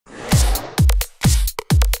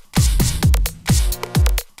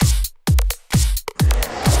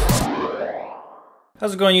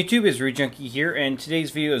How's it going, YouTube? It's ReJunkie here, and today's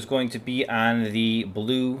video is going to be on the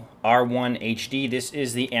Blu R1 HD. This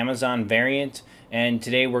is the Amazon variant, and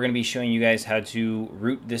today we're going to be showing you guys how to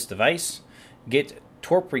root this device, get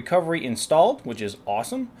TWRP recovery installed, which is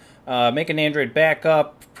awesome, make an Android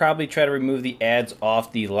backup, probably try to remove the ads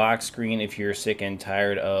off the lock screen if you're sick and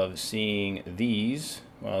tired of seeing these.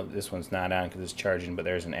 Well, this one's not on because it's charging, but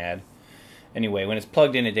there's an ad. Anyway, when it's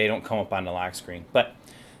plugged in, they don't come up on the lock screen. But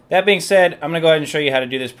that being said, I'm going to go ahead and show you how to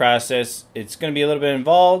do this process. It's going to be a little bit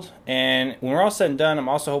involved, and when we're all said and done, I'm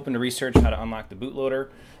also hoping to research how to unlock the bootloader.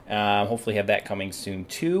 Hopefully have that coming soon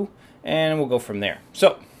too, and we'll go from there.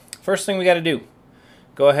 So, first thing we got to do,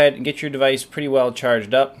 go ahead and get your device pretty well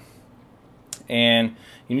charged up, and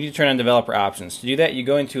you need to turn on developer options. To do that, you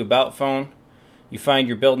go into About Phone, you find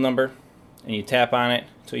your build number, and you tap on it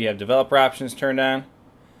until you have developer options turned on.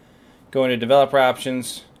 Go into developer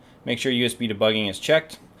options, make sure USB debugging is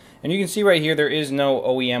checked. And you can see right here there is no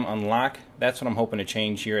OEM unlock. That's what I'm hoping to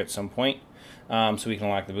change here at some point, so we can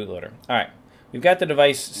unlock the bootloader. Alright, we've got the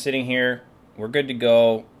device sitting here. We're good to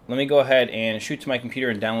go. Let me go ahead and shoot to my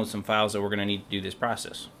computer and download some files that we're going to need to do this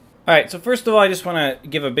process. Alright, so first of all, I just want to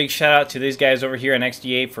give a big shout out to these guys over here on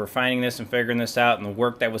XDA for finding this and figuring this out and the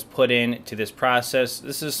work that was put into this process.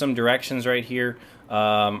 This is some directions right here,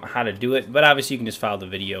 how to do it, but obviously you can just follow the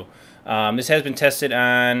video. This has been tested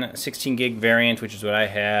on 16 gig variant, which is what I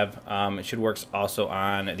have. It should work also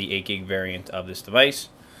on the 8 gig variant of this device.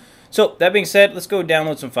 So that being said, let's go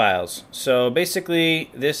download some files. So basically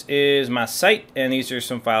this is my site, and these are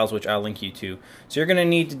some files which I'll link you to. So you're going to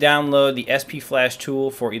need to download the SP Flash tool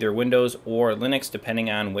for either Windows or Linux, depending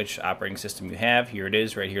on which operating system you have. Here it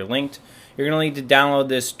is right here linked. You're going to need to download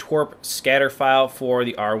this TWRP scatter file for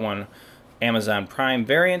the R1 Amazon Prime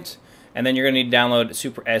variant. And then you're going to need to download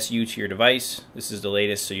Super SU to your device. This is the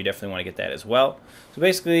latest, so you definitely want to get that as well. So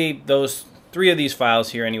basically, those three of these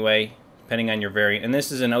files here anyway, depending on your variant. And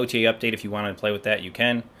this is an OTA update. If you want to play with that, you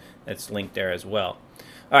can. That's linked there as well.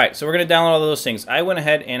 Alright, so we're going to download all those things. I went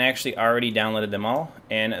ahead and actually already downloaded them all,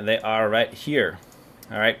 and they are right here.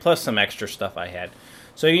 Alright, plus some extra stuff I had.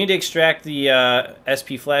 So you need to extract the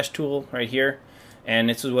SP Flash tool right here, and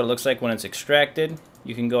this is what it looks like when it's extracted.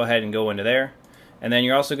 You can go ahead and go into there. And then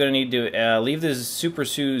you're also going to need to leave this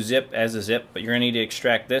SuperSU zip as a zip, but you're going to need to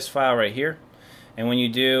extract this file right here. And when you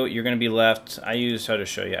do, you're going to be left, I use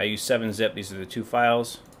 7-zip, these are the two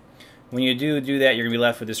files. When you do that, you're going to be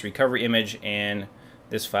left with this recovery image and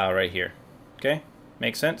this file right here. Okay?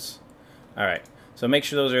 Make sense? Alright, so make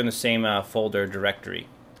sure those are in the same folder directory.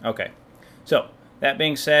 Okay, so that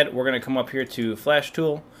being said, we're going to come up here to Flash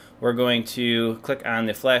Tool. We're going to click on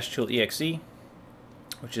the Flash Tool EXE,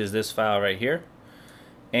 which is this file right here.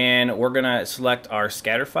 And we're going to select our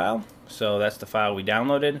scatter file. So that's the file we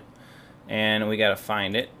downloaded. And we got to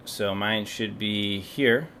find it. So mine should be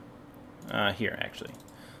here. Here, actually.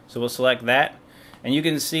 So we'll select that. And you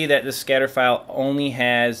can see that this scatter file only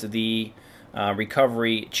has the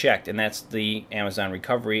recovery checked. And that's the Amazon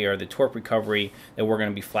recovery, or the TWRP recovery, that we're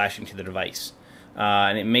going to be flashing to the device.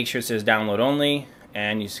 And it makes sure it says download only.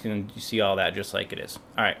 And you see all that just like it is.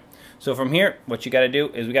 Alright. So from here, what you got to do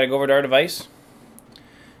is we got to go over to our device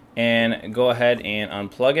and go ahead and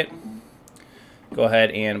unplug it. Go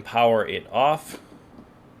ahead and power it off.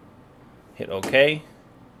 Hit OK.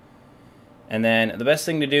 And then the best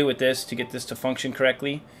thing to do with this, to get this to function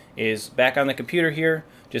correctly, is back on the computer here,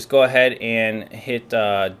 just go ahead and hit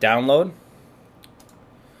download.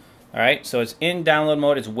 Alright, so it's in download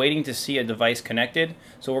mode. It's waiting to see a device connected.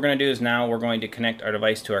 So what we're going to do is now we're going to connect our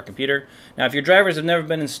device to our computer. Now if your drivers have never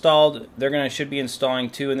been installed, they're should be installing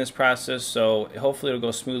too in this process, so hopefully it'll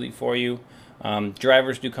go smoothly for you.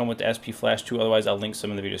 Drivers do come with the SP Flash too, otherwise I'll link some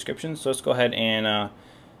in the video description. So let's go ahead and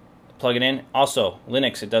plug it in. Also,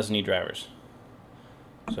 Linux, it does need drivers.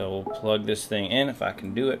 So we'll plug this thing in if I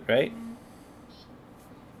can do it right.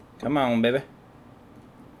 Come on, baby.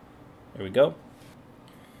 There we go.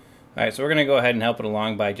 Alright, so we're going to go ahead and help it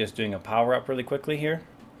along by just doing a power up really quickly here.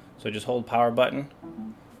 So just hold power button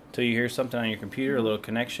until you hear something on your computer, a little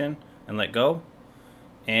connection, and let go.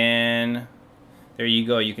 And there you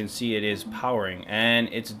go. You can see it is powering, and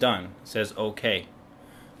it's done. It says OK.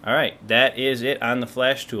 Alright, that is it on the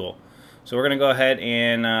Flash tool. So we're going to go ahead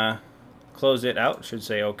and close it out. It should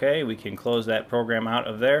say OK. We can close that program out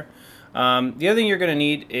of there. The other thing you're going to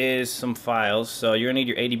need is some files. So you're going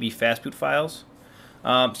to need your ADB fastboot files.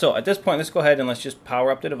 So at this point, let's go ahead and let's just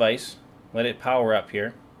power up the device. Let it power up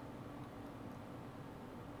here.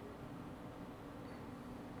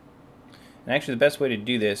 And actually the best way to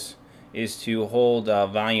do this is to hold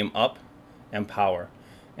volume up and power.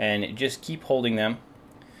 And just keep holding them.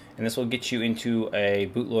 And this will get you into a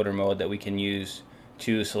bootloader mode that we can use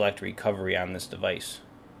to select recovery on this device.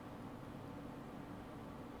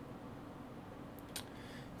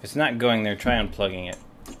 If it's not going there, try unplugging it.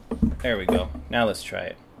 There we go. Now let's try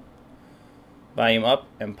it. Volume up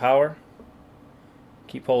and power.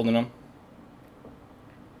 Keep holding them.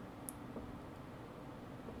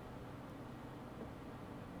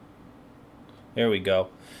 There we go.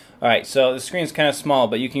 Alright, so the screen's kind of small,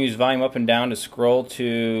 but you can use volume up and down to scroll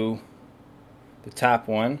to the top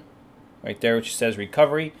one, right there, which says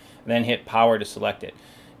recovery, and then hit power to select it.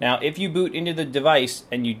 Now, if you boot into the device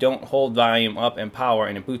and you don't hold volume up and power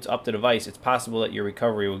and it boots up the device, it's possible that your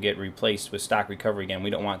recovery will get replaced with stock recovery again. We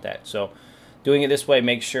don't want that. So doing it this way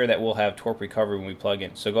makes sure that we'll have TWRP recovery when we plug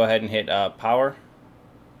in. So go ahead and hit power,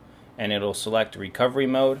 and it'll select recovery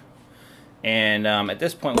mode. And at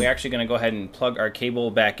this point, we're actually going to go ahead and plug our cable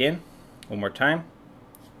back in one more time.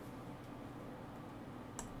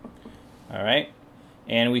 Alright.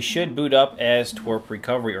 And we should boot up as TWRP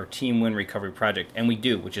Recovery or Team Win Recovery Project. And we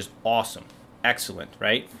do, which is awesome. Excellent,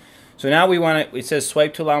 right? So now we want to, it says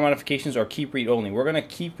swipe to allow modifications or keep read only. We're going to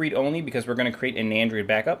keep read only because we're going to create an Android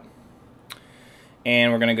backup.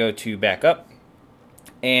 And we're going to go to backup.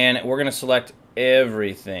 And we're going to select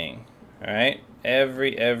everything. Alright?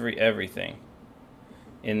 Everything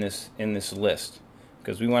in this list.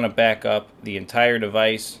 Because we want to back up the entire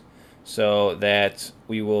device so that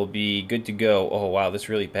we will be good to go. Oh wow, this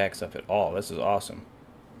really backs up it all. This is awesome.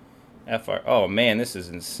 Oh man, this is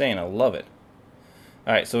insane. I love it.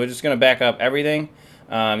 Alright, so we're just going to back up everything.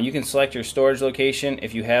 You can select your storage location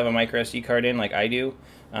if you have a micro SD card in, like I do.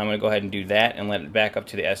 I'm going to go ahead and do that and let it back up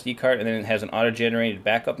to the SD card, and then it has an auto-generated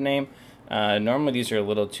backup name. Normally these are a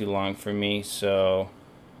little too long for me, so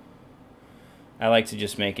I like to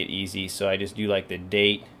just make it easy. So I just do like the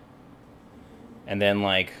date and then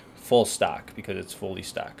like full stock because it's fully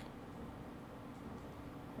stock.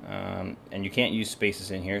 And you can't use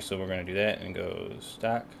spaces in here, so we're going to do that and go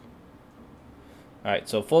stock. Alright,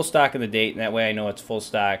 so full stock in the date, and that way I know it's full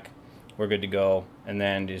stock. We're good to go. And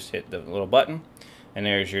then just hit the little button, and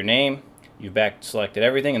there's your name. You've selected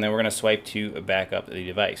everything, and then we're going to swipe to back up the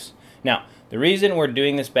device. Now, the reason we're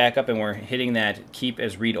doing this backup and we're hitting that keep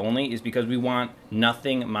as read only is because we want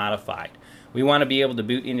nothing modified. We want to be able to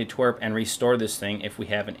boot into TWRP and restore this thing if we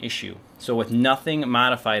have an issue. So with nothing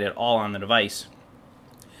modified at all on the device,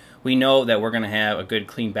 we know that we're going to have a good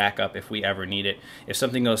clean backup if we ever need it. If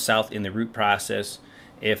something goes south in the root process,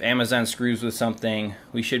 if Amazon screws with something,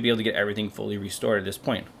 we should be able to get everything fully restored at this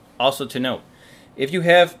point. Also to note, if you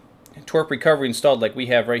have TWRP recovery installed like we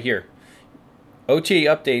have right here, OTA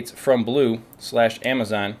updates from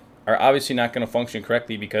Blue/Amazon are obviously not going to function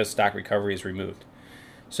correctly because stock recovery is removed.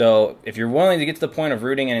 So if you're willing to get to the point of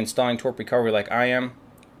rooting and installing TWRP recovery like I am,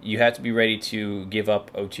 you have to be ready to give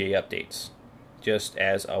up OTA updates, just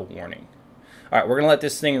as a warning. Alright, we're going to let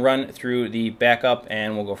this thing run through the backup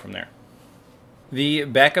and we'll go from there. The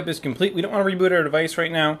backup is complete. We don't want to reboot our device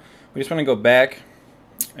right now. We just want to go back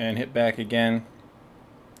and hit back again.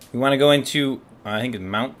 We want to go into, I think it's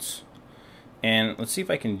mounts. And let's see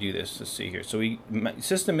if I can do this. Let's see here. So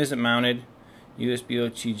system isn't mounted. USB,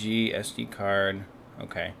 OTG, SD card.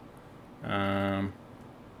 Okay.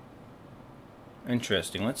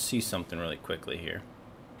 Interesting. Let's see something really quickly here.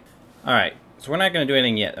 Alright, so we're not going to do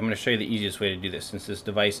anything yet. I'm going to show you the easiest way to do this since this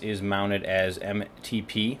device is mounted as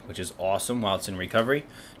MTP, which is awesome while it's in recovery.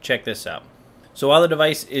 Check this out. So while the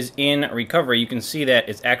device is in recovery, you can see that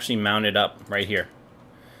it's actually mounted up right here.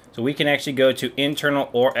 So we can actually go to internal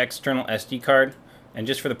or external SD card, and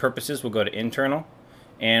just for the purposes we'll go to internal,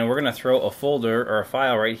 and we're going to throw a folder or a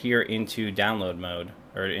file right here into download mode,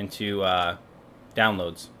 or into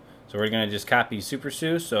downloads. So we're going to just copy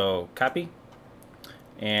SuperSU, so copy,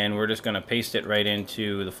 and we're just going to paste it right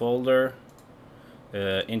into the folder,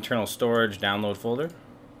 the internal storage download folder,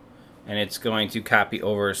 and it's going to copy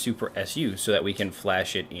over SuperSU so that we can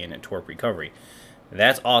flash it in TWRP recovery.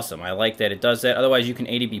 That's awesome. I like that it does that. Otherwise, you can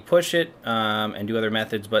ADB push it and do other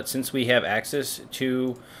methods. But since we have access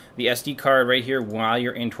to the SD card right here while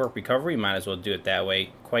you're in TWRP recovery, might as well do it that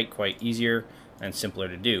way. Quite easier and simpler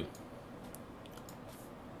to do.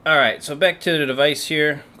 Alright, so back to the device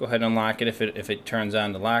here. Go ahead and unlock it if it turns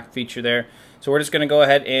on the lock feature there. So we're just going to go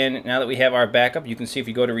ahead and, now that we have our backup, you can see if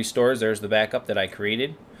you go to restores, there's the backup that I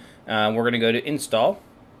created. We're going to go to install.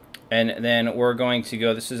 And then we're going to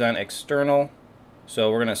go, this is on external. So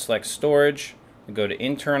we're going to select storage, go to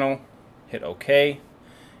internal, hit OK,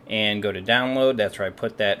 and go to download. That's where I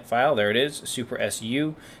put that file. There it is,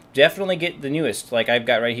 SuperSU. Definitely get the newest, like I've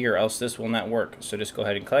got right here, else this will not work. So just go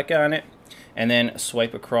ahead and click on it, and then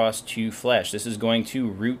swipe across to flash. This is going to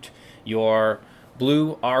root your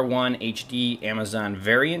Blue R1 HD Amazon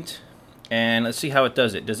variant and let's see how it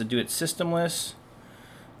does it. Does it do it systemless?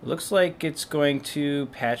 It looks like it's going to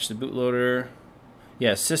patch the bootloader.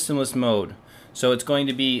 Yeah, systemless mode. So it's going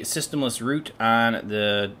to be systemless root on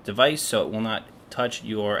the device, so it will not touch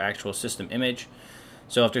your actual system image.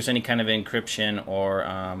 So if there's any kind of encryption or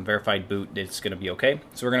verified boot, it's going to be okay.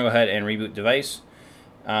 So we're going to go ahead and reboot device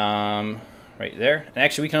right there. And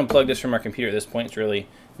actually, we can unplug this from our computer at this point. It's really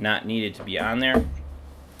not needed to be on there.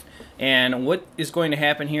 And what is going to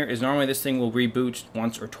happen here is normally this thing will reboot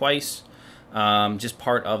once or twice, just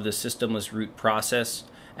part of the systemless root process.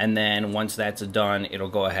 And then once that's done, it'll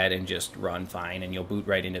go ahead and just run fine, and you'll boot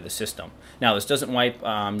right into the system. Now, this doesn't wipe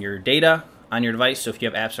your data on your device, so if you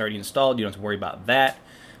have apps already installed, you don't have to worry about that.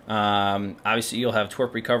 Obviously, you'll have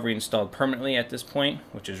TWRP recovery installed permanently at this point,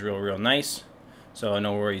 which is real nice. So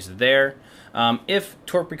no worries there. If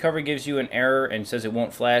TWRP recovery gives you an error and says it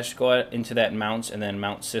won't flash, go into that mounts and then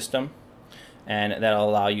mount system, and that'll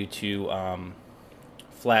allow you to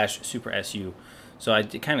flash Super SU. So I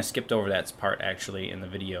kind of skipped over that part actually in the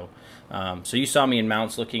video. So you saw me in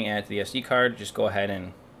mounts looking at the SD card. Just go ahead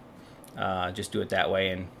and just do it that way,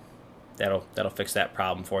 and that'll fix that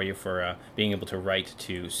problem for you for being able to write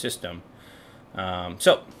to system.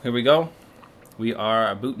 So here we go. We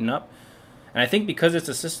are booting up. And I think because it's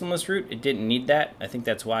a systemless root, it didn't need that. I think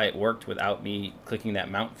that's why it worked without me clicking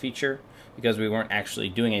that mount feature, because we weren't actually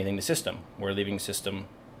doing anything to system. We're leaving system,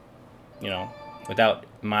 you know, without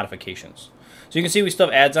modifications. So you can see we still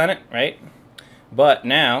have ads on it, right? But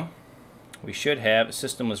now we should have a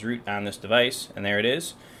systemless root on this device, and there it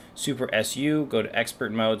is. Super SU, go to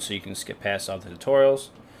expert mode so you can skip past all the tutorials.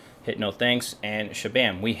 Hit no thanks, and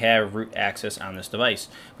shabam, we have root access on this device.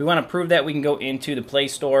 If we want to prove that, we can go into the Play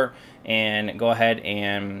Store and go ahead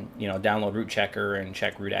and download Root Checker and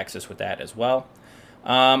check root access with that as well.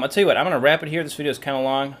 I'll tell you what, I'm going to wrap it here. This video is kind of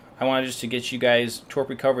long. I wanted just to get you guys TWRP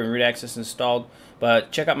recovery and root access installed,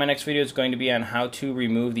 but check out my next video. It's going to be on how to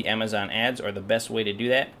remove the Amazon ads, or the best way to do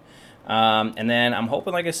that. And then I'm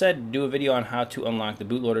hoping, like I said, to do a video on how to unlock the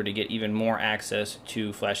bootloader to get even more access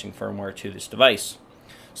to flashing firmware to this device.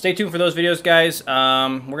 Stay tuned for those videos, guys.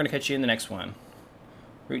 We're going to catch you in the next one.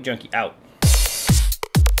 Root Junkie out.